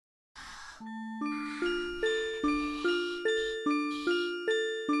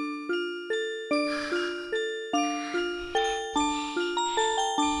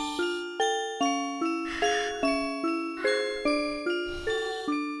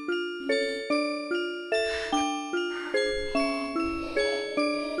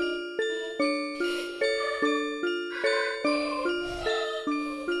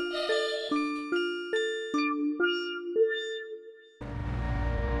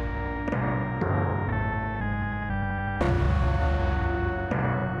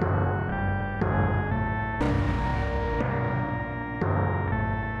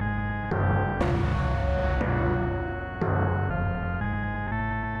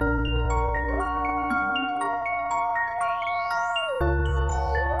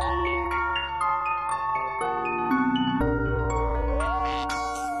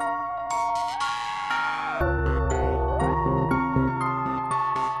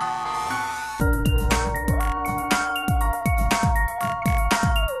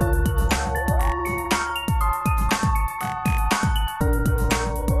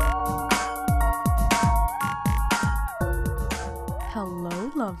Hello,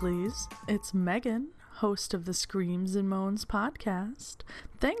 lovelies. It's Megan, host of the Screams and Moans podcast.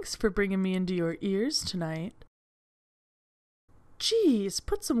 Thanks for bringing me into your ears tonight. Geez,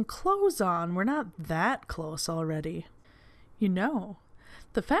 put some clothes on. We're not that close already. You know,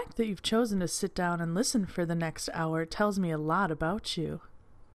 the fact that you've chosen to sit down and listen for the next hour tells me a lot about you.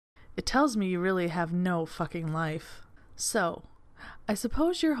 It tells me you really have no fucking life. So, I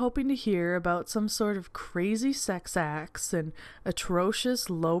suppose you're hoping to hear about some sort of crazy sex acts and atrocious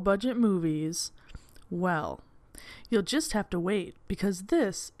low-budget movies. Well, you'll just have to wait, because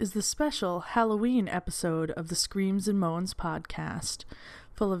this is the special Halloween episode of the Screams and Moans podcast,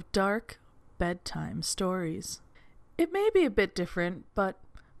 full of dark, bedtime stories. It may be a bit different, but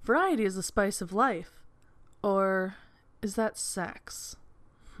variety is the spice of life. Or is that sex?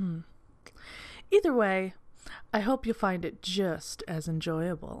 Either way, I hope you'll find it just as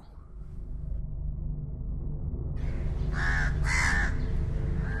enjoyable.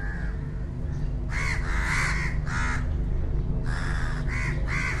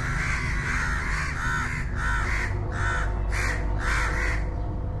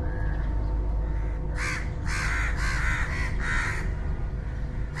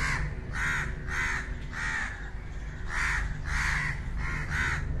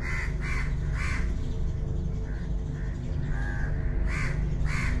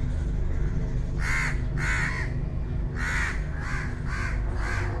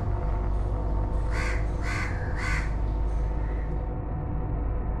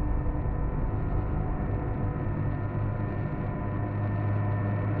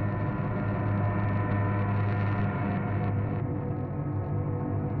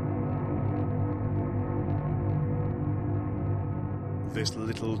 This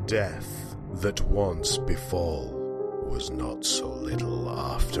little death that once befall was not so little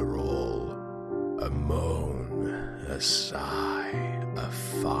after all. A moan, a sigh, a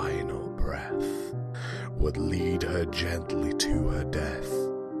final breath would lead her gently to her death,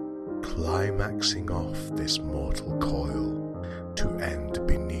 climaxing off this mortal coil to end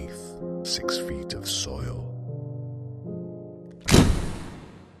beneath 6 feet of soil.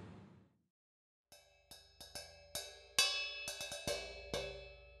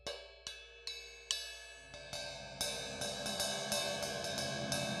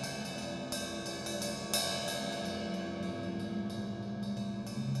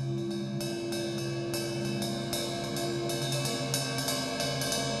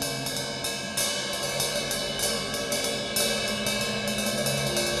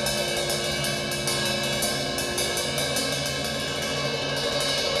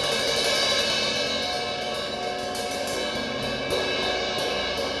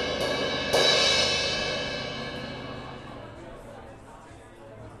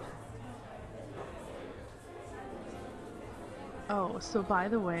 Oh, so by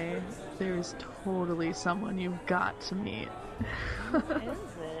the way, there's totally someone you've got to meet. Who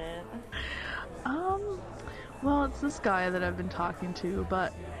is it? Well, it's this guy that I've been talking to,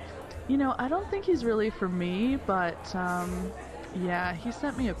 but, you know, I don't think he's really for me, but, yeah, he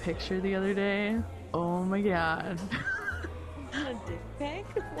sent me a picture the other day. Oh my god. A dick pic?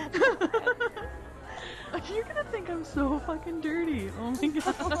 You're gonna think I'm so fucking dirty. Oh my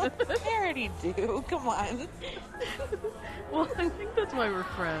god. I already do. Come on. Well, I think that's why we're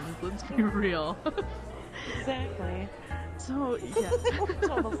friends. Let's be real. Exactly. So, yeah. It's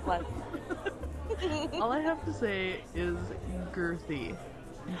almost like... All I have to say is girthy.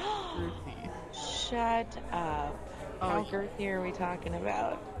 Girthy. Shut up. How girthy are we talking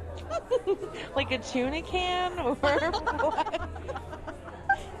about? Like a tuna can or what?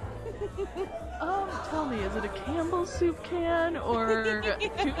 Tell me, is it a Campbell's soup can or a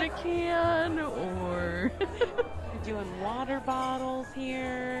tuna can or? We're doing water bottles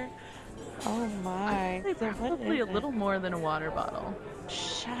here. Oh my. I'd say So what probably is a it? little more than a water bottle.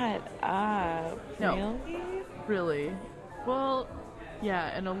 Shut up. No. Really? Really? Well,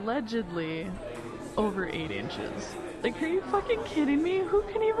 yeah, and allegedly over 8 inches. Like, are you fucking kidding me? Who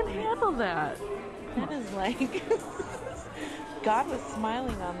can even handle that? That is like God was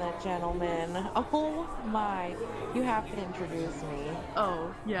smiling on that gentleman. Oh my. You have to introduce me.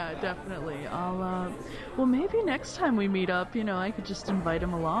 Oh, yeah, definitely. Well, maybe next time we meet up, I could just invite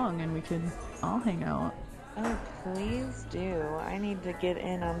him along and we could all hang out. Oh, please do. I need to get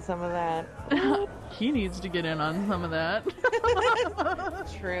in on some of that. He needs to get in on some of that.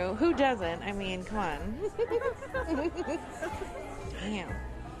 True. Who doesn't? I mean, come on. Damn.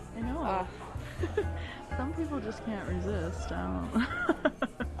 I know. Ugh. Some people just can't resist. I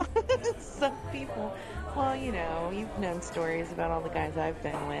don't. Some people. Well, you've known stories about all the guys I've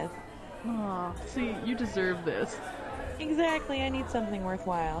been with. Oh, see, you deserve this. Exactly. I need something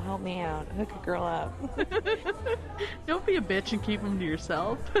worthwhile. Help me out. Hook a girl up. Don't be a bitch and keep them to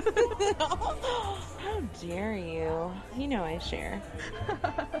yourself. How dare you? You know I share.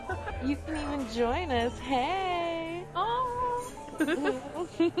 You can even join us. Hey. Oh.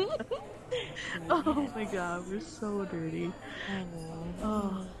 Oh my god, we're so dirty. I know.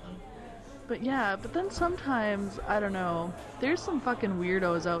 Oh. But then sometimes, I don't know, there's some fucking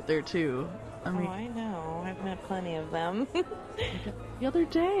weirdos out there too. I mean, I know. I've met plenty of them. the other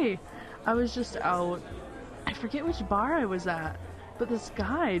day, I was just out, I forget which bar I was at, but this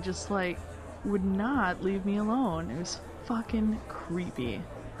guy just, would not leave me alone. It was fucking creepy.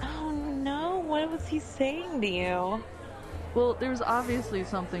 Oh no, what was he saying to you? Well, there was obviously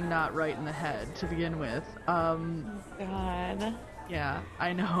something not right in the head to begin with. God. Yeah,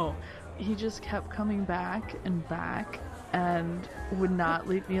 I know. He just kept coming back and would not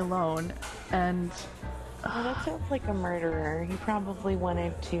leave me alone. And Oh, that sounds like a murderer. He probably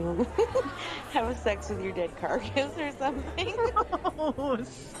wanted to have sex with your dead carcass or something.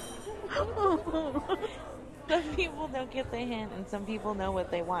 Some people don't get the hint, and some people know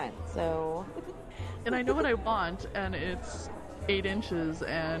what they want, so... And I know what I want, and it's 8 inches,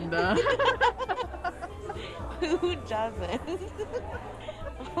 and Who doesn't?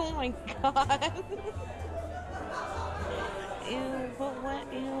 Oh my god. Ew, but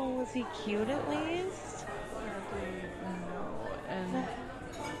what? Ew, was he cute at least? no, and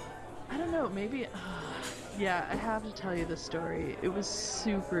I don't know, maybe, yeah, I have to tell you the story. It was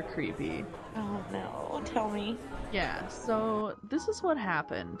super creepy. Oh no, tell me. Yeah, so this is what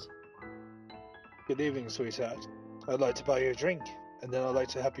happened. Good evening, sweetheart. I'd like to buy you a drink, and then I'd like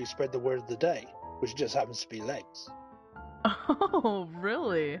to help you spread the word of the day, which just happens to be legs. Oh,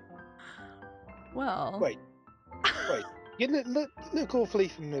 really? Well... Wait. You look awfully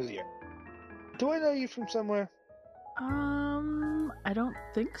familiar. Do I know you from somewhere? I don't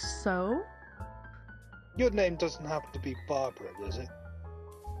think so. Your name doesn't happen to be Barbara, does it?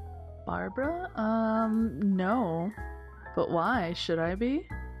 Barbara? No. But why? Should I be?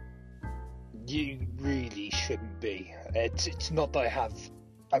 You really shouldn't be. It's not that I have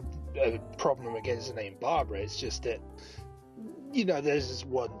a problem against the name Barbara, it's just that, there's this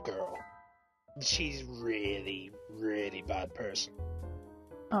one girl. She's really, really bad person.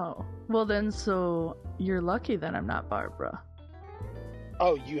 Oh. Well then, so you're lucky that I'm not Barbara.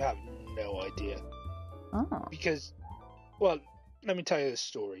 Oh, you have no idea. Oh. Because, well, let me tell you this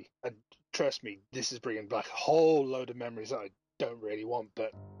story, and trust me, this is bringing back a whole load of memories that I don't really want,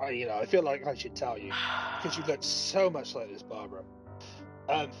 but I feel like I should tell you because you look so much like this Barbara.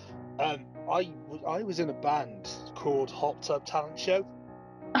 I was in a band called Hot Tub Talent Show,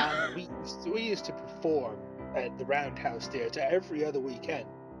 and we used to perform at the Roundhouse Theatre every other weekend.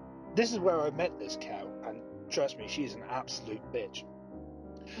 This is where I met this cow, and trust me, she's an absolute bitch.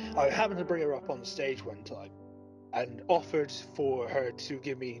 I happened to bring her up on the stage one time and offered for her to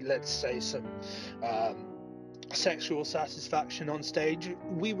give me, let's say, some sexual satisfaction on stage.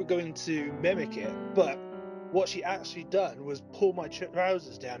 We were going to mimic it, but what she actually done was pull my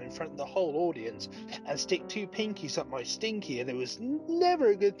trousers down in front of the whole audience and stick 2 pinkies up my stinky, and it was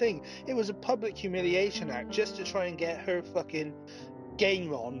never a good thing. It was a public humiliation act just to try and get her fucking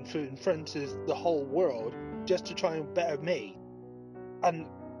game on in front of the whole world, just to try and better me. And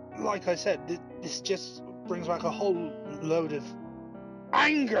like I said, this just brings back a whole load of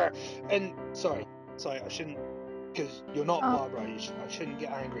anger. And sorry, I shouldn't, because you're not Barbara. I shouldn't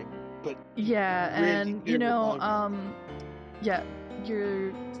get angry. But yeah, really and yeah,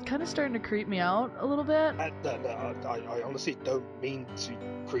 you're kind of starting to creep me out a little bit. I honestly don't mean to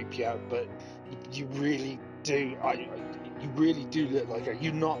creep you out, but you really do. You really do look like her.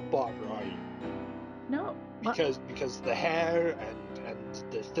 You're not Barbara, are you? No. Because the hair and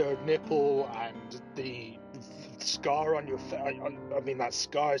the third nipple and the scar on your face. I mean, that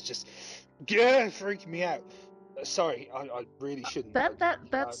scar is just freaking me out. Sorry, I really shouldn't.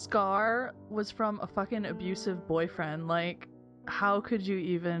 That scar was from a fucking abusive boyfriend. Like, how could you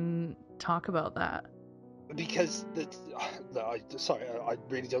even talk about that? Because I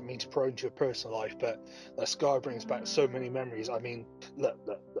really don't mean to pry into your personal life, but that scar brings back so many memories. I mean, look.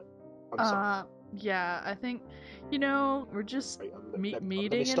 I'm sorry. Yeah, I think, we're just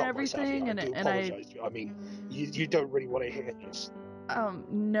meeting and everything, I do apologize. I mean, you don't really want to hear this.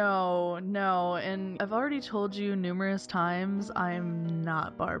 No, and I've already told you numerous times I'm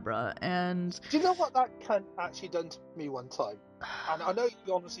not Barbara, and... Do you know what that cunt actually done to me one time? And I know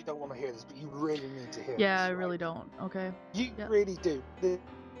you honestly don't want to hear this, but you really need to hear this. Yeah, I really don't, okay? You really do.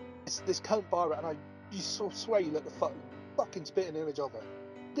 This cunt Barbara, and you swear you look the fucking spitting image of her.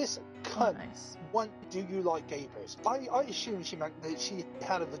 This cunt, do you like gay person? I assume she meant that she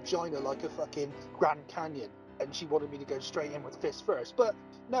had a vagina like a fucking Grand Canyon, and she wanted me to go straight in with fist first, but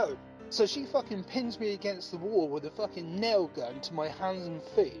no. So she fucking pins me against the wall with a fucking nail gun to my hands and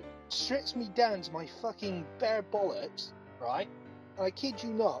feet, strips me down to my fucking bare bollocks, right? And I kid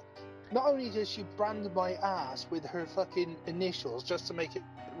you not only does she brand my ass with her fucking initials just to make it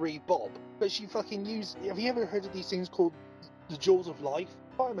read Bob, but she fucking have you ever heard of these things called the jaws of life?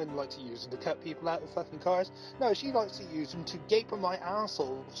 Firemen like to use them to cut people out of fucking cars. No, she likes to use them to gape on my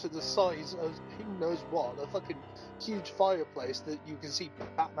asshole to the size of who knows what, a fucking huge fireplace that you can see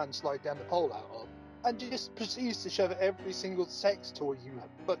Batman slide down the pole out of, and just proceeds to shove every single sex toy you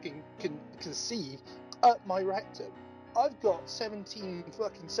fucking can conceive up my rectum. I've got 17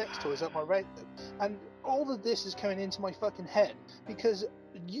 fucking sex toys up my rectum, and all of this is coming into my fucking head because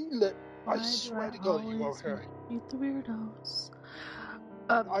you look. I swear to God, you are her. Eat the weirdos.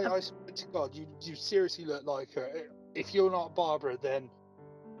 I swear to God, you seriously look like her. If you're not Barbara, then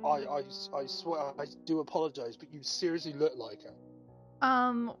I swear I do apologize, but you seriously look like her.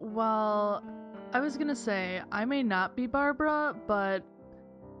 Well, I was gonna say I may not be Barbara, but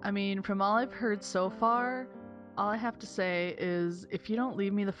I mean, from all I've heard so far, all I have to say is if you don't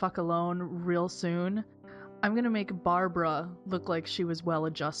leave me the fuck alone real soon, I'm gonna make Barbara look like she was well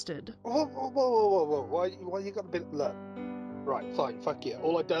adjusted. Whoa. Why you got a bit... Look. Right, fine, fuck you.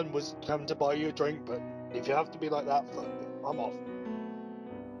 All I done was come to buy you a drink, but if you have to be like that, fuck it. I'm off.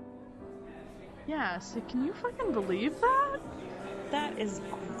 Yeah, so can you fucking believe that? That is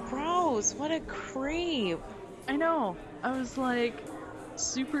gross. What a creep. I know. I was like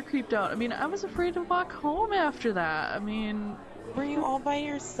super creeped out. I mean, I was afraid to walk home after that. I mean... Were you all by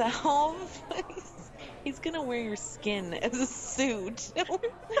yourself? He's gonna wear your skin as a suit.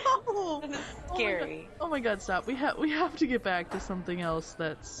 No! That is scary. Oh my god, stop. We have to get back to something else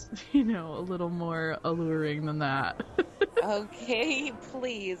that's, a little more alluring than that. Okay,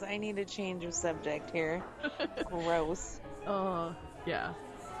 please. I need to change of subject here. Gross. Oh, yeah,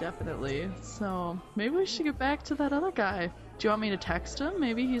 definitely. So, maybe we should get back to that other guy. Do you want me to text him?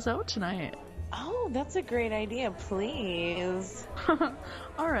 Maybe he's out tonight. Oh, that's a great idea. Please.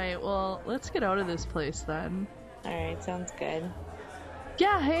 Alright, well, let's get out of this place then. Alright, sounds good.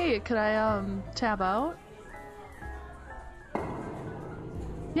 Yeah, hey, could I, tab out?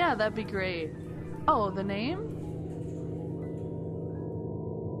 Yeah, that'd be great. Oh, the name?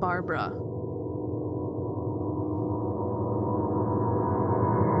 Barbara.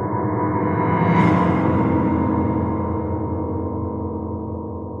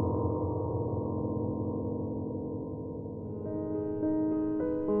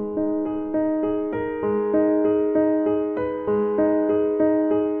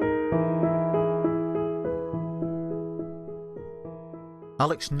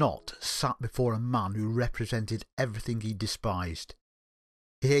 Alex Knott sat before a man who represented everything he despised.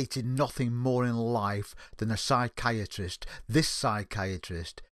 He hated nothing more in life than a psychiatrist, this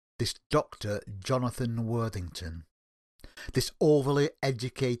Dr. Jonathan Worthington. This overly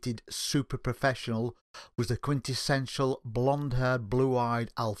educated super professional was the quintessential blonde-haired, blue-eyed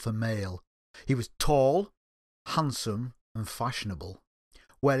alpha male. He was tall, handsome and fashionable,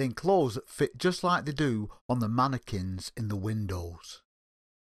 wearing clothes that fit just like they do on the mannequins in the windows.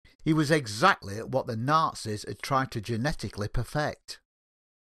 He was exactly what the Nazis had tried to genetically perfect.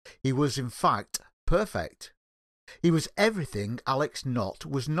 He was in fact perfect. He was everything Alex Knott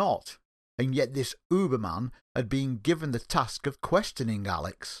was not, and yet this Uberman had been given the task of questioning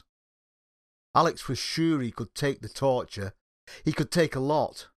Alex. Alex was sure he could take the torture. He could take a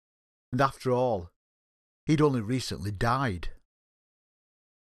lot, and after all, he'd only recently died.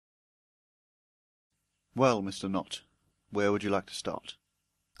 Well, Mr. Knott, where would you like to start?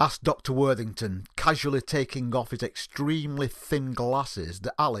 Asked Dr. Worthington, casually taking off his extremely thin glasses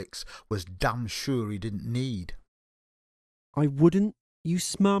that Alex was damn sure he didn't need. I wouldn't, you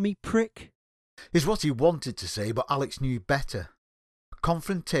smarmy prick. Is what he wanted to say, but Alex knew better.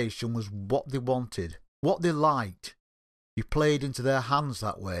 Confrontation was what they wanted, what they liked. You played into their hands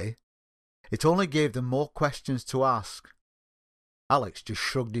that way. It only gave them more questions to ask. Alex just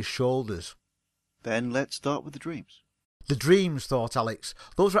shrugged his shoulders. Then let's start with the dreams. The dreams, thought Alex.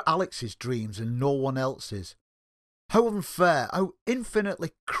 Those were Alex's dreams and no one else's. How unfair, how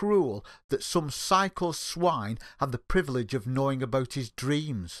infinitely cruel that some psycho swine had the privilege of knowing about his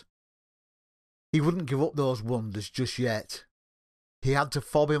dreams. He wouldn't give up those wonders just yet. He had to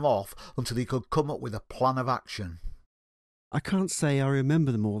fob him off until he could come up with a plan of action. I can't say I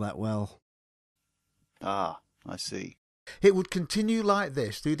remember them all that well. Ah, I see. It would continue like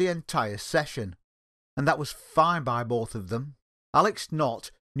this through the entire session, and that was fine by both of them. Alex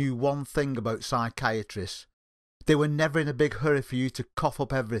Knott knew one thing about psychiatrists. They were never in a big hurry for you to cough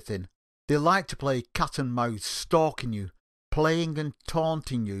up everything. They liked to play cat and mouse, stalking you, playing and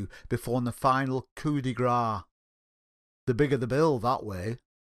taunting you before the final coup de grace. The bigger the bill that way.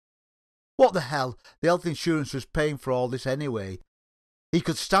 What the hell? The health insurance was paying for all this anyway. He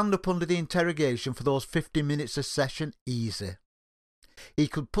could stand up under the interrogation for those 50 minutes a session easy. He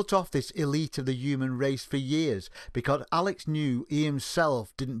could put off this elite of the human race for years because Alex knew he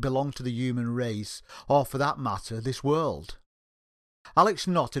himself didn't belong to the human race, or for that matter, this world. Alex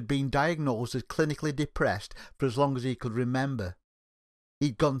Knott had been diagnosed as clinically depressed for as long as he could remember.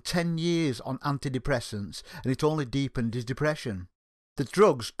 He'd gone 10 years on antidepressants and it only deepened his depression. The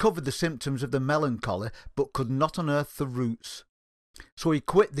drugs covered the symptoms of the melancholy but could not unearth the roots. So he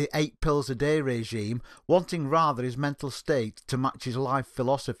quit the 8 pills a day regime, wanting rather his mental state to match his life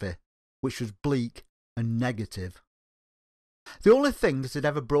philosophy, which was bleak and negative. The only thing that had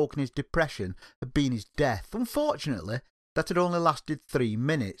ever broken his depression had been his death. Unfortunately, that had only lasted 3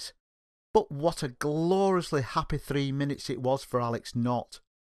 minutes. But what a gloriously happy 3 minutes it was for Alex Knott.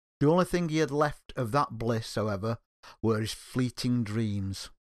 The only thing he had left of that bliss, however, were his fleeting dreams.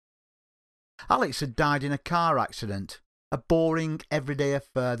 Alex had died in a car accident. A boring, everyday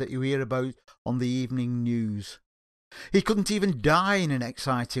affair that you hear about on the evening news. He couldn't even die in an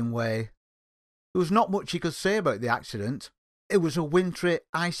exciting way. There was not much he could say about the accident. It was a wintry,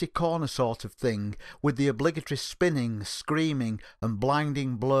 icy corner sort of thing, with the obligatory spinning, screaming, and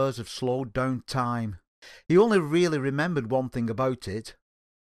blinding blurs of slowed down time. He only really remembered one thing about it: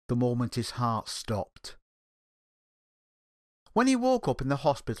 the moment his heart stopped. When he woke up in the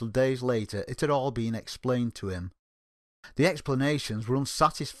hospital days later, it had all been explained to him. The explanations were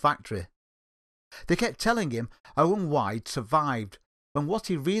unsatisfactory. They kept telling him how and why he'd survived, when what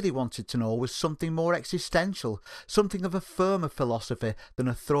he really wanted to know was something more existential, something of a firmer philosophy than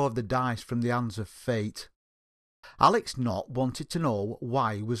a throw of the dice from the hands of fate. Alex Knott wanted to know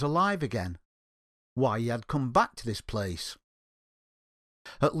why he was alive again, why he had come back to this place.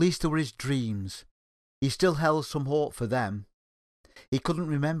 At least there were his dreams. He still held some hope for them. He couldn't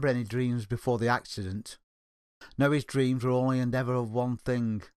remember any dreams before the accident. Now his dreams were only and ever of one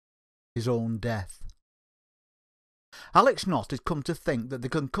thing: his own death. Alex Knott had come to think that the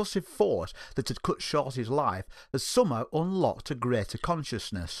concussive force that had cut short his life had somehow unlocked a greater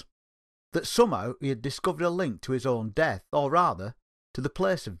consciousness. That somehow he had discovered a link to his own death, or rather, to the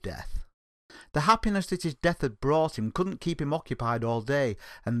place of death. The happiness that his death had brought him couldn't keep him occupied all day,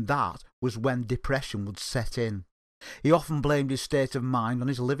 and that was when depression would set in. He often blamed his state of mind on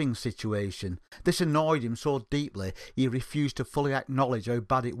his living situation. This annoyed him so deeply he refused to fully acknowledge how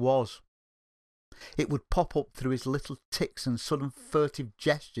bad it was. It would pop up through his little tics and sudden furtive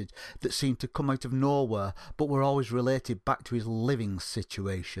gestures that seemed to come out of nowhere, but were always related back to his living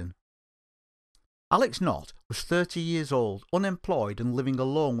situation. Alex Knott was 30 years old, unemployed and living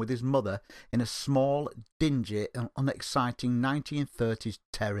alone with his mother in a small, dingy and unexciting 1930s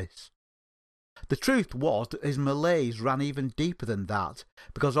terrace. The truth was that his malaise ran even deeper than that,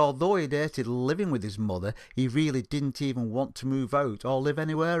 because although he hated living with his mother, he really didn't even want to move out or live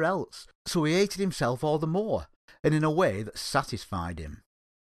anywhere else, so he hated himself all the more, and in a way that satisfied him.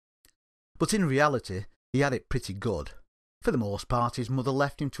 But in reality, he had it pretty good. For the most part, his mother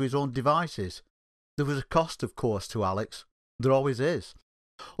left him to his own devices. There was a cost, of course, to Alex. There always is.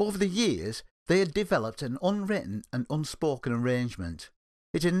 Over the years, they had developed an unwritten and unspoken arrangement.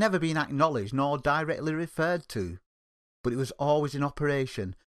 It had never been acknowledged nor directly referred to, but it was always in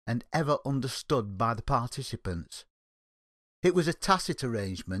operation and ever understood by the participants. It was a tacit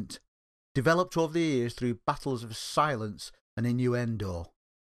arrangement, developed over the years through battles of silence and innuendo.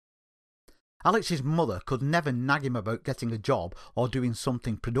 Alex's mother could never nag him about getting a job or doing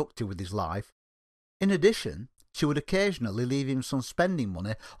something productive with his life. In addition, she would occasionally leave him some spending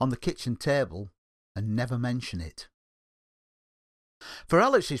money on the kitchen table and never mention it. For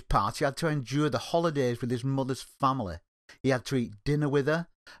Alex's part, he had to endure the holidays with his mother's family. He had to eat dinner with her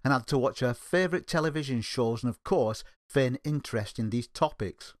and had to watch her favourite television shows and, of course, feign interest in these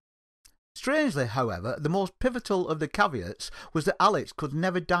topics. Strangely, however, the most pivotal of the caveats was that Alex could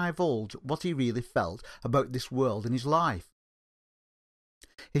never divulge what he really felt about this world and his life.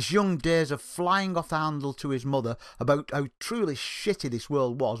 His young days of flying off the handle to his mother about how truly shitty this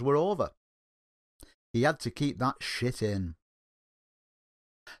world was were over. He had to keep that shit in.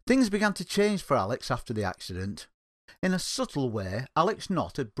 Things began to change for Alex after the accident. In a subtle way, Alex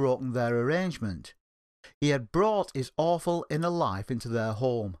Knott had broken their arrangement. He had brought his awful inner life into their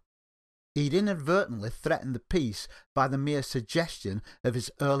home. He'd inadvertently threatened the peace by the mere suggestion of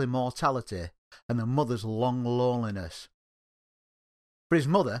his early mortality and a mother's long loneliness. For his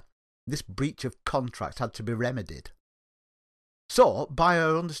mother, this breach of contract had to be remedied. So, by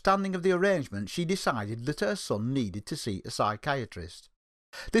her understanding of the arrangement, she decided that her son needed to see a psychiatrist.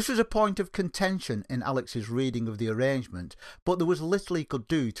 This was a point of contention in Alex's reading of the arrangement, but there was little he could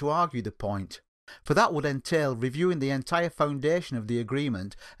do to argue the point, for that would entail reviewing the entire foundation of the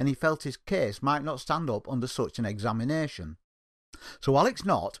agreement, and he felt his case might not stand up under such an examination. So Alex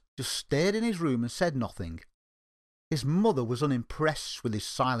Knott just stayed in his room and said nothing. His mother was unimpressed with his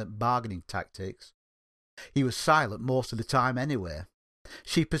silent bargaining tactics. He was silent most of the time anyway.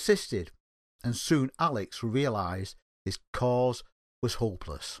 She persisted, and soon Alex realised his cause was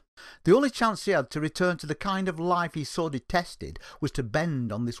hopeless. The only chance he had to return to the kind of life he so detested was to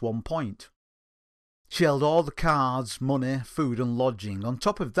bend on this one point. She held all the cards, money, food and lodging. On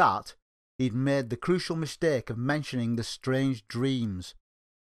top of that, he'd made the crucial mistake of mentioning the strange dreams.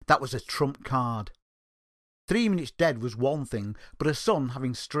 That was a trump card. 3 minutes dead was one thing, but a son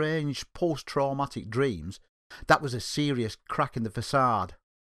having strange post-traumatic dreams, that was a serious crack in the facade.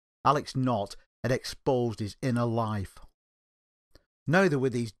 Alex Knott had exposed his inner life. Now there were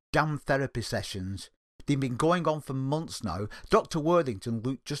these damn therapy sessions. They'd been going on for months now. Dr. Worthington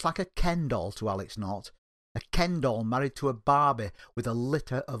looked just like a Ken doll to Alex Knott. A Ken doll married to a Barbie with a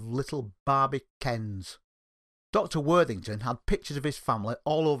litter of little Barbie Kens. Dr. Worthington had pictures of his family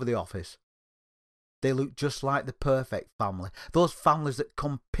all over the office. They looked just like the perfect family. Those families that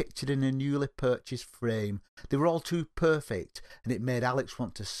come pictured in a newly purchased frame. They were all too perfect, and it made Alex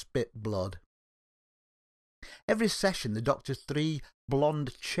want to spit blood. Every session the doctor's 3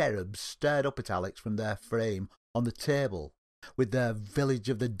 blonde cherubs stared up at Alex from their frame on the table, with their village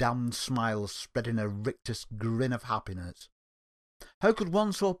of the damned smiles spreading a rictus grin of happiness. How could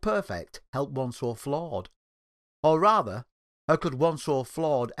one so perfect help one so flawed? Or rather, how could one so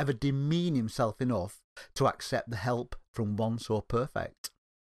flawed ever demean himself enough to accept the help from one so perfect?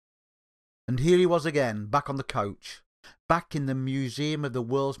 And here he was again, back on the couch, back in the museum of the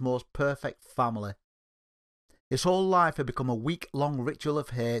world's most perfect family. His whole life had become a week-long ritual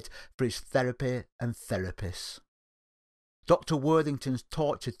of hate for his therapy and therapists. Dr. Worthington's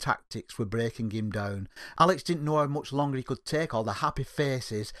torture tactics were breaking him down. Alex didn't know how much longer he could take all the happy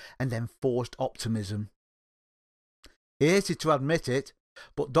faces and enforced optimism. He hated to admit it,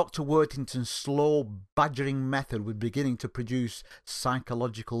 but Dr. Worthington's slow, badgering method was beginning to produce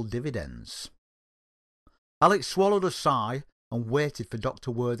psychological dividends. Alex swallowed a sigh and waited for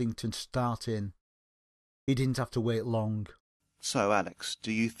Dr. Worthington to start in. He didn't have to wait long. So, Alex,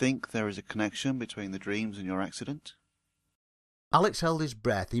 do you think there is a connection between the dreams and your accident? Alex held his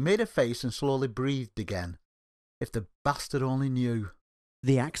breath. He made a face and slowly breathed again. If the bastard only knew.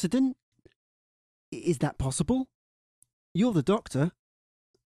 The accident? Is that possible? You're the doctor.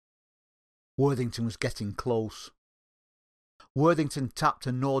 Worthington was getting close. Worthington tapped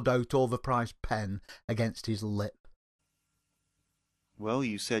a no doubt overpriced pen against his lip. Well,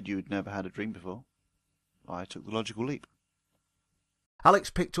 you said you'd never had a dream before. I took the logical leap.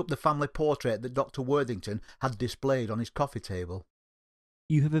 Alex picked up the family portrait that Dr. Worthington had displayed on his coffee table.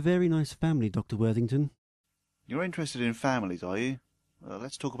 You have a very nice family, Dr. Worthington. You're interested in families, are you?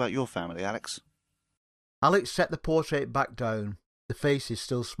 Let's talk about your family, Alex. Alex set the portrait back down. The faces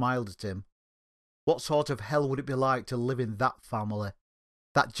still smiled at him. What sort of hell would it be like to live in that family?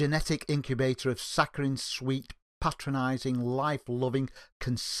 That genetic incubator of saccharine sweet, patronising, life-loving,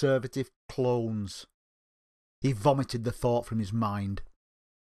 conservative clones. He vomited the thought from his mind.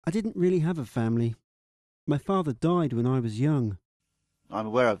 I didn't really have a family. My father died when I was young. I'm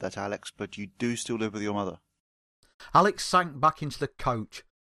aware of that, Alex, but you do still live with your mother. Alex sank back into the coach.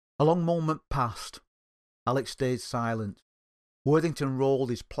 A long moment passed. Alex stayed silent. Worthington rolled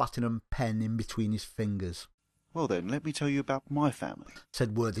his platinum pen in between his fingers. Well then, let me tell you about my family,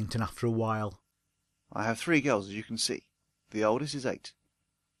 said Worthington after a while. I have 3 girls, as you can see. The oldest is 8.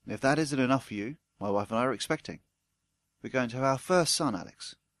 And if that isn't enough for you, my wife and I are expecting. We're going to have our first son,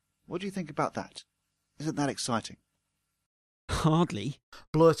 Alex. What do you think about that? Isn't that exciting? Hardly,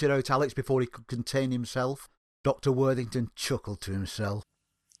 blurted out Alex before he could contain himself. Dr. Worthington chuckled to himself.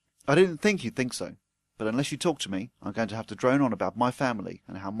 I didn't think you'd think so, but unless you talk to me, I'm going to have to drone on about my family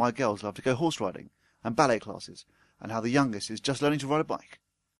and how my girls love to go horse riding and ballet classes and how the youngest is just learning to ride a bike.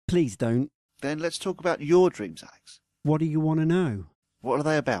 Please don't. Then let's talk about your dreams, Alex. What do you want to know? What are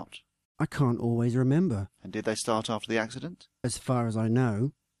they about? I can't always remember. And did they start after the accident? As far as I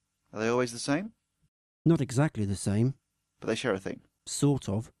know. Are they always the same? Not exactly the same. But they share a theme? Sort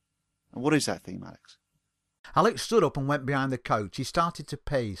of. And what is that theme, Alex? Alex stood up and went behind the coach. He started to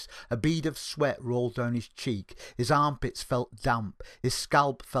pace. A bead of sweat rolled down his cheek. His armpits felt damp. His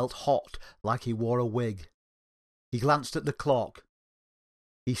scalp felt hot, like he wore a wig. He glanced at the clock.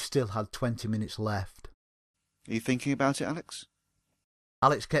 He still had 20 minutes left. Are you thinking about it, Alex?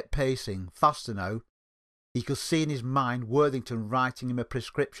 Alex kept pacing, faster now. He could see in his mind Worthington writing him a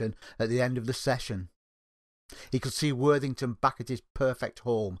prescription at the end of the session. He could see Worthington back at his perfect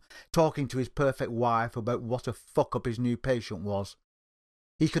home, talking to his perfect wife about what a fuck-up his new patient was.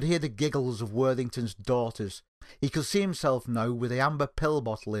 He could hear the giggles of Worthington's daughters. He could see himself now with the amber pill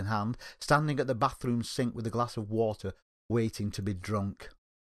bottle in hand, standing at the bathroom sink with a glass of water, waiting to be drunk.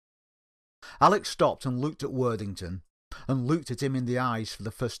 Alex stopped and looked at Worthington, and looked at him in the eyes for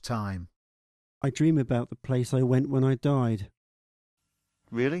the first time. I dream about the place I went when I died.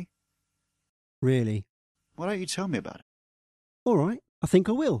 Really? Really. Why don't you tell me about it? All right, I think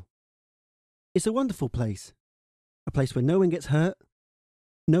I will. It's a wonderful place. A place where no one gets hurt.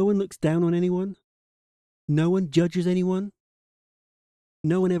 No one looks down on anyone. No one judges anyone.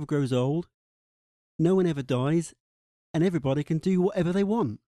 No one ever grows old. No one ever dies. And everybody can do whatever they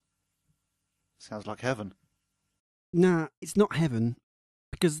want. Sounds like heaven. Nah, it's not heaven.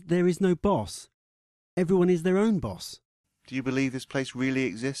 Because there is no boss. Everyone is their own boss. Do you believe this place really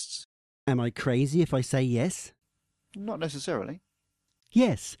exists? Am I crazy if I say yes? Not necessarily.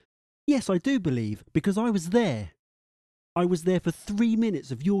 Yes. Yes, I do believe, because I was there. I was there for 3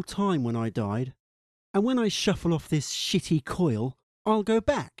 minutes of your time when I died. And when I shuffle off this shitty coil, I'll go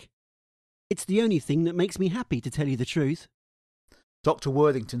back. It's the only thing that makes me happy, to tell you the truth. Dr.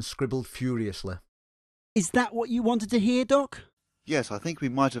 Worthington scribbled furiously. Is that what you wanted to hear, Doc? Yes, I think we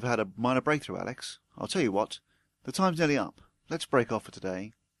might have had a minor breakthrough, Alex. I'll tell you what. The time's nearly up. Let's break off for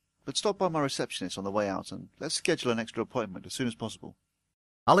today. But stop by my receptionist on the way out and let's schedule an extra appointment as soon as possible.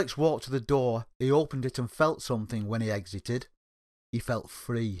 Alex walked to the door. He opened it and felt something when he exited. He felt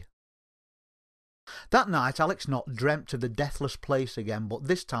free. That night Alex not dreamt of the deathless place again, but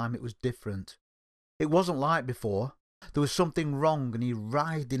this time it was different. It wasn't like before. There was something wrong and he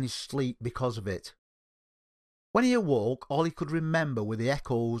writhed in his sleep because of it. When he awoke, all he could remember were the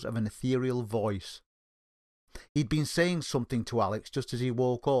echoes of an ethereal voice. He'd been saying something to Alex just as he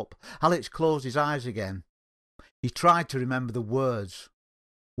woke up. Alex closed his eyes again. He tried to remember the words.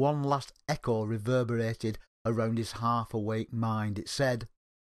 One last echo reverberated around his half-awake mind. It said,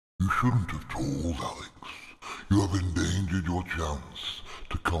 "You shouldn't have told Alex. You have endangered your chance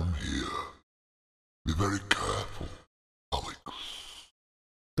to come here. Be very careful, Alex."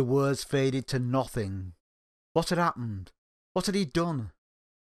 The words faded to nothing. What had happened? What had he done?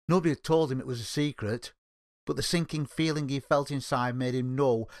 Nobody had told him it was a secret, but the sinking feeling he felt inside made him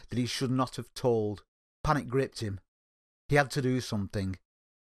know that he should not have told. Panic gripped him. He had to do something.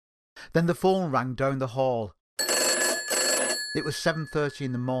 Then the phone rang down the hall. It was 7:30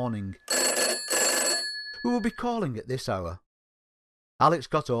 in the morning. Who would be calling at this hour? Alex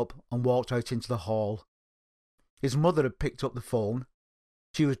got up and walked out into the hall. His mother had picked up the phone.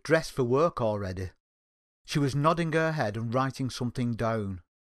 She was dressed for work already. She was nodding her head and writing something down.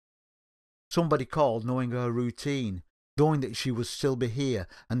 Somebody called, knowing her routine, knowing that she would still be here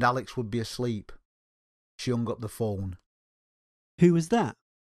and Alex would be asleep. She hung up the phone. Who was that?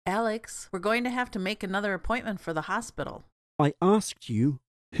 Alex, we're going to have to make another appointment for the hospital. I asked you,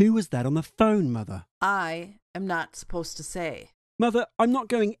 who was that on the phone, Mother? I am not supposed to say. Mother, I'm not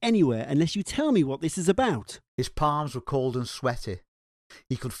going anywhere unless you tell me what this is about. His palms were cold and sweaty.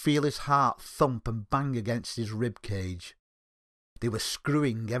 He could feel his heart thump and bang against his rib cage. They were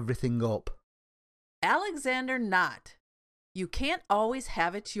screwing everything up. Alexander Knott, you can't always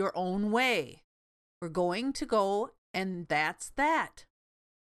have it your own way. We're going to go, and that's that.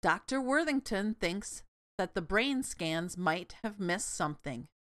 Dr. Worthington thinks that the brain scans might have missed something.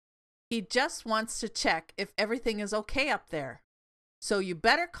 He just wants to check if everything is okay up there. So you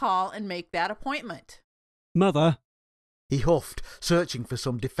better call and make that appointment. Mother, He huffed, searching for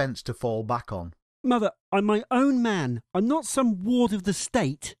some defence to fall back on. Mother, I'm my own man. I'm not some ward of the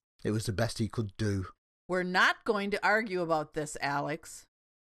state. It was the best he could do. We're not going to argue about this, Alex.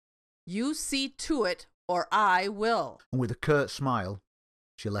 You see to it, or I will. And with a curt smile,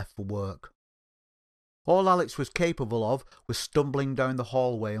 she left for work. All Alex was capable of was stumbling down the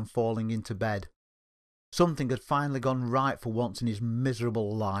hallway and falling into bed. Something had finally gone right for once in his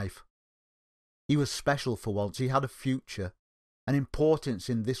miserable life. He was special for once. He had a future, an importance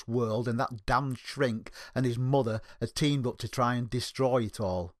in this world, and that damned shrink and his mother had teamed up to try and destroy it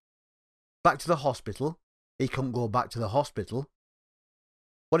all. Back to the hospital? He couldn't go back to the hospital.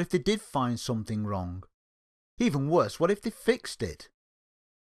 What if they did find something wrong? Even worse, what if they fixed it?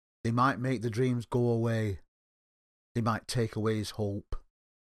 They might make the dreams go away. They might take away his hope.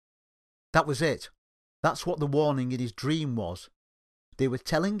 That was it. That's what the warning in his dream was. They were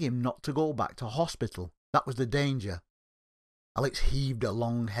telling him not to go back to hospital. That was the danger. Alex heaved a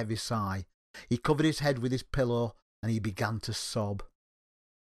long, heavy sigh. He covered his head with his pillow and he began to sob.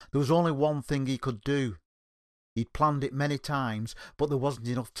 There was only one thing he could do. He'd planned it many times, but there wasn't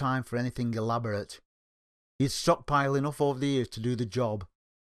enough time for anything elaborate. He'd stockpiled enough over the years to do the job.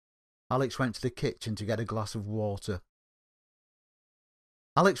 Alex went to the kitchen to get a glass of water.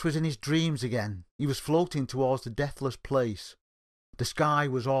 Alex was in his dreams again. He was floating towards the deathless place. The sky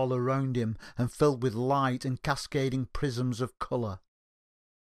was all around him and filled with light and cascading prisms of colour.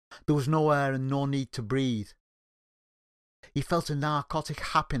 There was no air and no need to breathe. He felt a narcotic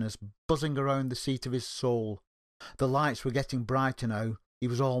happiness buzzing around the seat of his soul. The lights were getting brighter now. He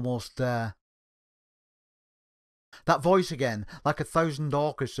was almost there. That voice again, like 1,000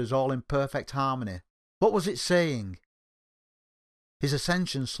 orchestras all in perfect harmony. What was it saying? His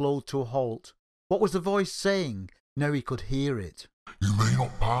ascension slowed to a halt. What was the voice saying? Now he could hear it. You may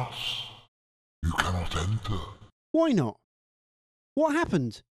not pass. You cannot enter. Why not? What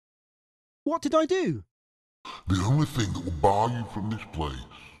happened? What did I do? The only thing that will bar you from this place.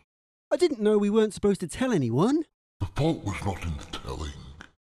 I didn't know we weren't supposed to tell anyone. The fault was not in the telling.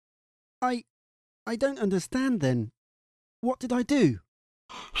 I don't understand then. What did I do?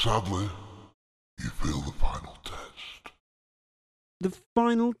 Sadly, you fail the final test. The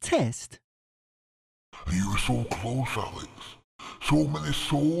final test? And you were so close, Alex. So many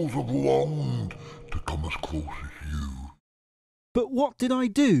souls have longed to come as close as you. But what did I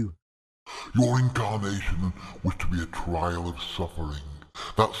do? Your incarnation was to be a trial of suffering.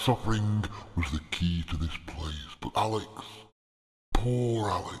 That suffering was the key to this place. But Alex, poor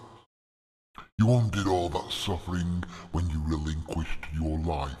Alex, you undid all that suffering when you relinquished your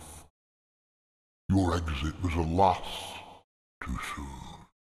life. Your exit was, alas, too soon.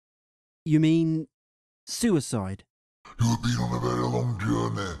 You mean suicide? You had been on a very long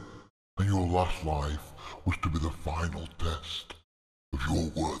journey, and your last life was to be the final test of your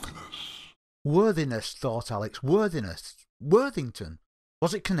worthiness. Worthiness, thought Alex. Worthiness. Worthington.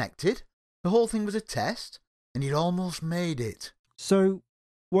 Was it connected? The whole thing was a test, and he'd almost made it. So,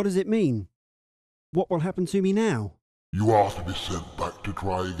 what does it mean? What will happen to me now? You are to be sent back to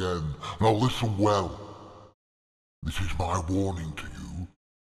try again. Now listen well. This is my warning to you.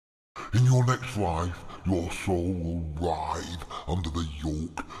 In your next life, your soul will writhe under the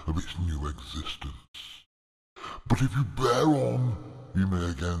yoke of its new existence. But if you bear on, you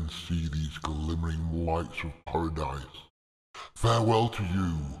may again see these glimmering lights of paradise. Farewell to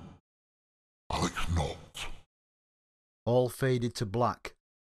you, Alex Knott. All faded to black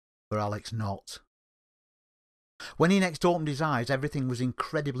for Alex Knott. When he next opened his eyes, everything was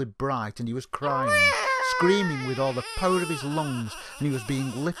incredibly bright and he was crying, screaming with all the power of his lungs, and he was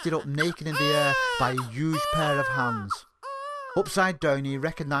being lifted up naked in the air by a huge pair of hands. Upside down, he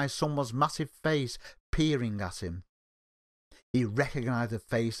recognised someone's massive face peering at him. He recognised the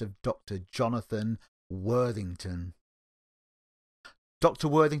face of Dr. Jonathan Worthington. Dr.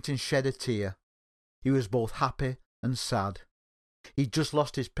 Worthington shed a tear. He was both happy and sad. He'd just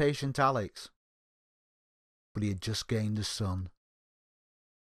lost his patient Alex, but he had just gained a son.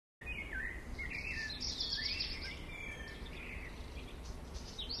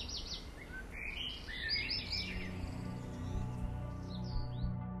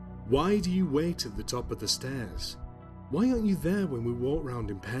 Why do you wait at the top of the stairs? Why aren't you there when we walk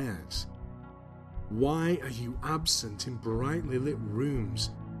round in pairs? Why are you absent in brightly lit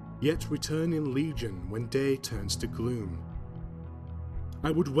rooms, yet return in legion when day turns to gloom? I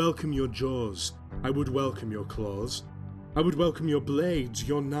would welcome your jaws, I would welcome your claws, I would welcome your blades,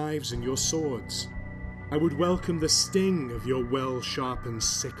 your knives and your swords. I would welcome the sting of your well-sharpened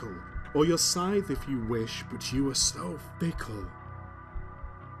sickle, or your scythe if you wish, but you are so fickle.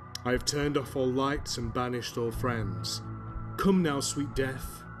 I have turned off all lights and banished all friends. Come now, sweet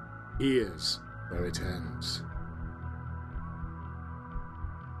death, here's where it ends.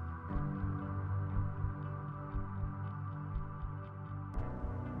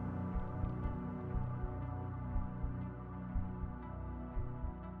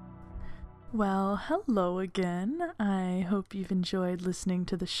 Well, hello again. I hope you've enjoyed listening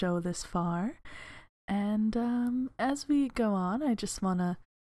to the show this far. And as we go on, I just want to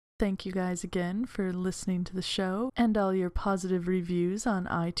thank you guys again for listening to the show and all your positive reviews on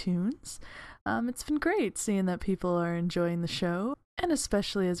iTunes. It's been great seeing that people are enjoying the show, and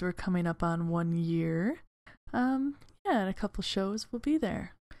especially as we're coming up on 1 year. And a couple shows will be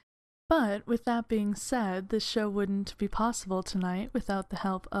there. But with that being said, this show wouldn't be possible tonight without the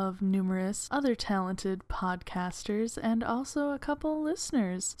help of numerous other talented podcasters and also a couple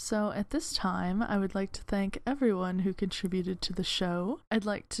listeners. So at this time, I would like to thank everyone who contributed to the show. I'd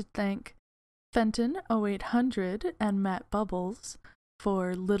like to thank Fenton 0800 and Matt Bubbles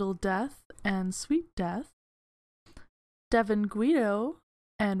for Little Death and Sweet Death, Devin Guido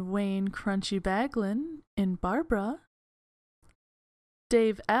and Wayne Crunchy Baglin in Barbara,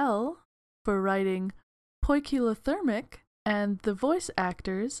 Dave L. for writing Poikilothermic, and the voice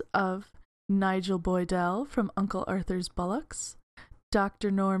actors of Nigel Boydell from Uncle Arthur's Bullocks, Dr.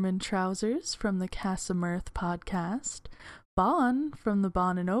 Norman Trousers from the Casa Mirth podcast, Bon from the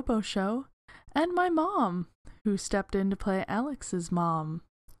Bon and Obo Show, and my mom, who stepped in to play Alex's mom.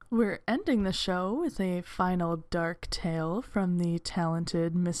 We're ending the show with a final dark tale from the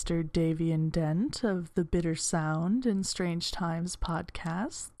talented Mr. Davian Dent of the Bitter Sound and Strange Times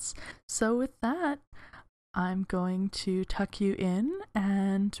podcasts. So with that, I'm going to tuck you in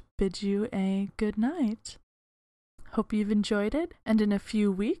and bid you a good night. Hope you've enjoyed it, and in a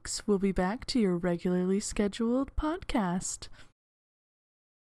few weeks, we'll be back to your regularly scheduled podcast.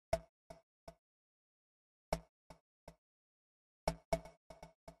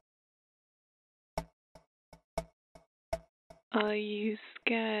 Are you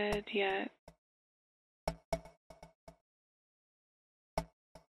scared yet?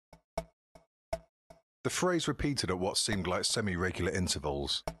 The phrase repeated at what seemed like semi-regular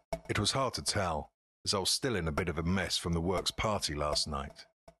intervals. It was hard to tell, as I was still in a bit of a mess from the works party last night.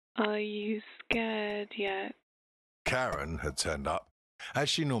 Are you scared yet? Karen had turned up, as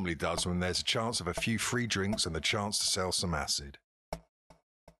she normally does when there's a chance of a few free drinks and the chance to sell some acid.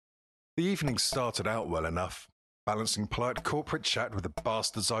 The evening started out well enough, balancing polite corporate chat with the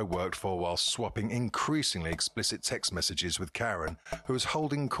bastards I worked for while swapping increasingly explicit text messages with Karen, who was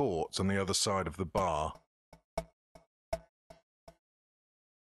holding court on the other side of the bar.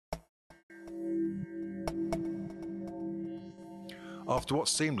 After what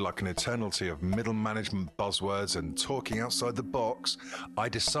seemed like an eternity of middle management buzzwords and talking outside the box, I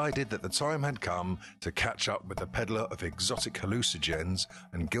decided that the time had come to catch up with the peddler of exotic hallucinogens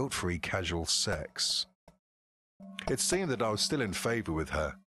and guilt-free casual sex. It seemed that I was still in favour with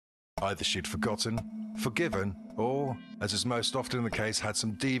her. Either she'd forgotten, forgiven, or, as is most often the case, had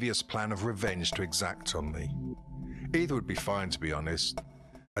some devious plan of revenge to exact on me. Either would be fine, to be honest,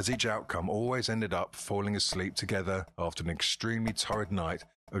 as each outcome always ended up falling asleep together after an extremely torrid night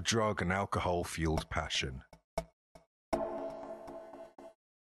of drug and alcohol-fueled passion.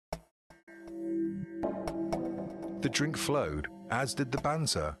 The drink flowed, as did the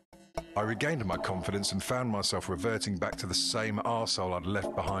banter. I regained my confidence and found myself reverting back to the same arsehole I'd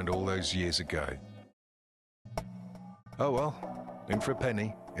left behind all those years ago. Oh well, in for a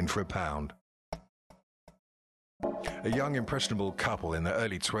penny, in for a pound. A young impressionable couple in their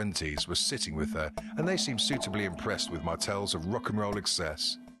early 20s was sitting with her, and they seemed suitably impressed with my tales of rock and roll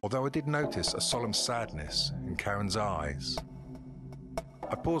excess, although I did notice a solemn sadness in Karen's eyes.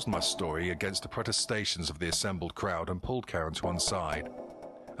 I paused my story against the protestations of the assembled crowd and pulled Karen to one side.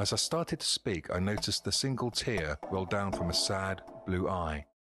 As I started to speak, I noticed a single tear roll down from a sad blue eye,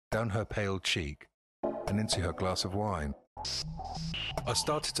 down her pale cheek, and into her glass of wine. I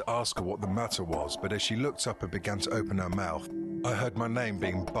started to ask her what the matter was, but as she looked up and began to open her mouth, I heard my name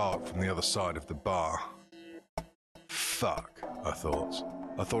being barked from the other side of the bar. Fuck, I thought.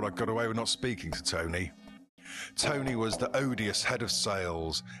 I thought I'd got away with not speaking to Tony. Tony was the odious head of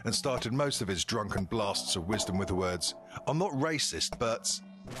sales and started most of his drunken blasts of wisdom with the words, "I'm not racist, but..."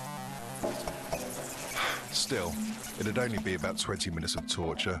 Still, it'd only be about 20 minutes of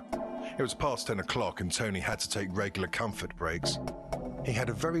torture. It was past 10 o'clock and Tony had to take regular comfort breaks. He had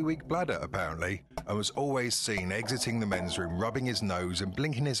a very weak bladder, apparently, and was always seen exiting the men's room, rubbing his nose and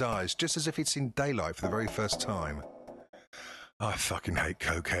blinking his eyes just as if he'd seen daylight for the very first time. I fucking hate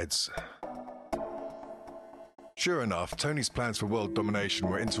cokeheads. Sure enough, Tony's plans for world domination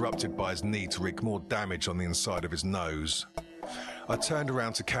were interrupted by his need to wreak more damage on the inside of his nose. I turned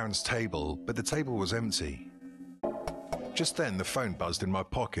around to Karen's table, but the table was empty. Just then, the phone buzzed in my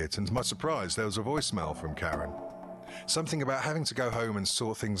pocket, and to my surprise, there was a voicemail from Karen. Something about having to go home and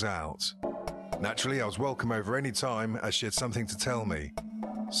sort things out. Naturally, I was welcome over any time, as she had something to tell me.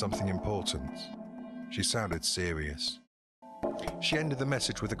 Something important. She sounded serious. She ended the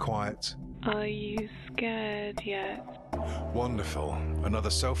message with a quiet, "Are you scared yet?" Wonderful. Another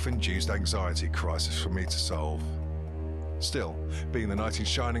self-induced anxiety crisis for me to solve. Still, being the knight in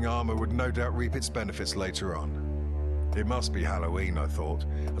shining armour would no doubt reap its benefits later on. It must be Halloween, I thought,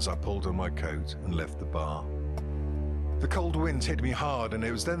 as I pulled on my coat and left the bar. The cold wind hit me hard, and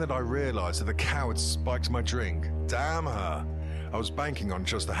it was then that I realised that the cow had spiked my drink. Damn her! I was banking on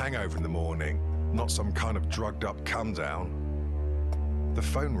just a hangover in the morning, not some kind of drugged-up come-down. The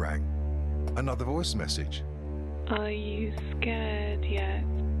phone rang. Another voice message. "Are you scared yet?"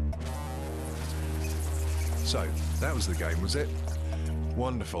 So, that was the game, was it?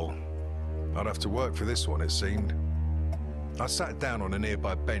 Wonderful. I'd have to work for this one, it seemed. I sat down on a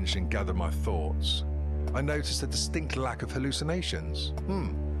nearby bench and gathered my thoughts. I noticed a distinct lack of hallucinations.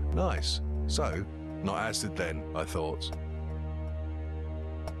 Nice. So, not acid then, I thought.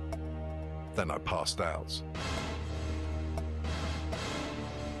 Then I passed out.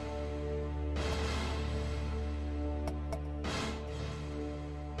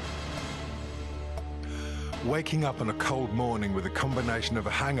 Waking up on a cold morning with a combination of a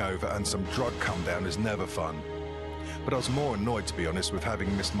hangover and some drug come down is never fun. But I was more annoyed, to be honest, with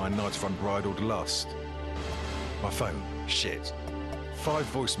having missed my night of unbridled lust. My phone, shit. 5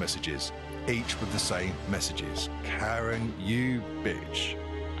 voice messages, each with the same messages. Karen, you bitch.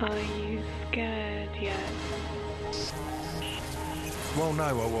 "Are you scared yet?" Well,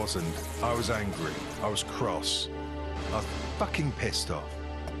 no, I wasn't. I was angry. I was cross. I was fucking pissed off.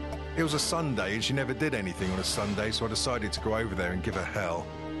 It was a Sunday and she never did anything on a Sunday, so I decided to go over there and give her hell.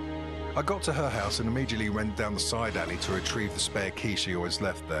 I got to her house and immediately went down the side alley to retrieve the spare key she always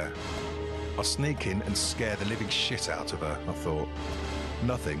left there. I'll sneak in and scare the living shit out of her, I thought.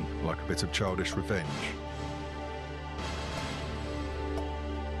 Nothing like a bit of childish revenge.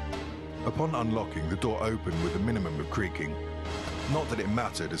 Upon unlocking, the door opened with a minimum of creaking. Not that it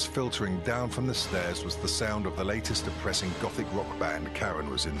mattered, as filtering down from the stairs was the sound of the latest depressing gothic rock band Karen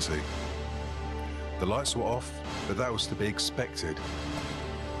was into. The lights were off, but that was to be expected.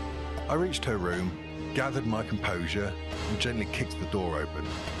 I reached her room, gathered my composure, and gently kicked the door open.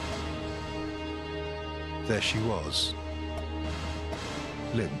 There she was,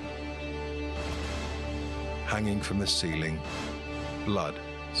 limp, hanging from the ceiling, blood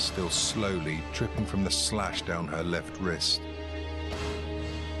still slowly dripping from the slash down her left wrist.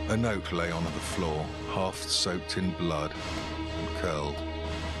 A note lay on the floor, half soaked in blood and curled.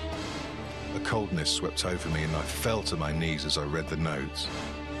 A coldness swept over me and I fell to my knees as I read the note.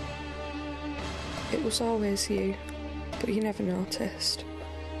 "It was always you, but you never noticed.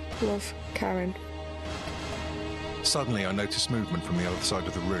 Love, Karen." Suddenly I noticed movement from the other side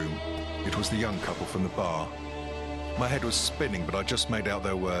of the room. It was the young couple from the bar. My head was spinning, but I just made out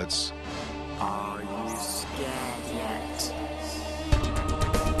their words. "Are you scared yet?"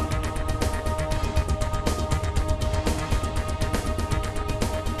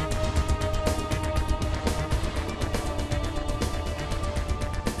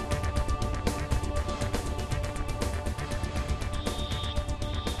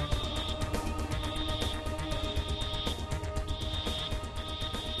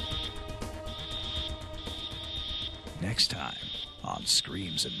 Next time on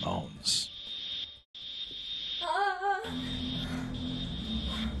Screams and Moans.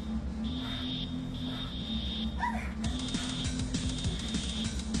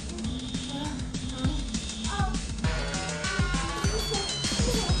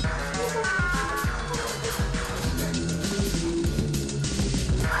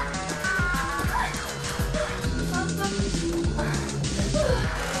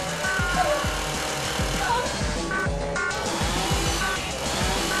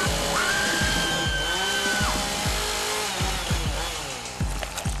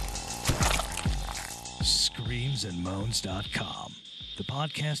 ScreamsandMoans.com, the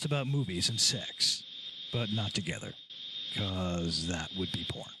podcast about movies and sex, but not together, 'cause that would be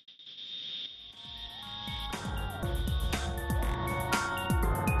porn.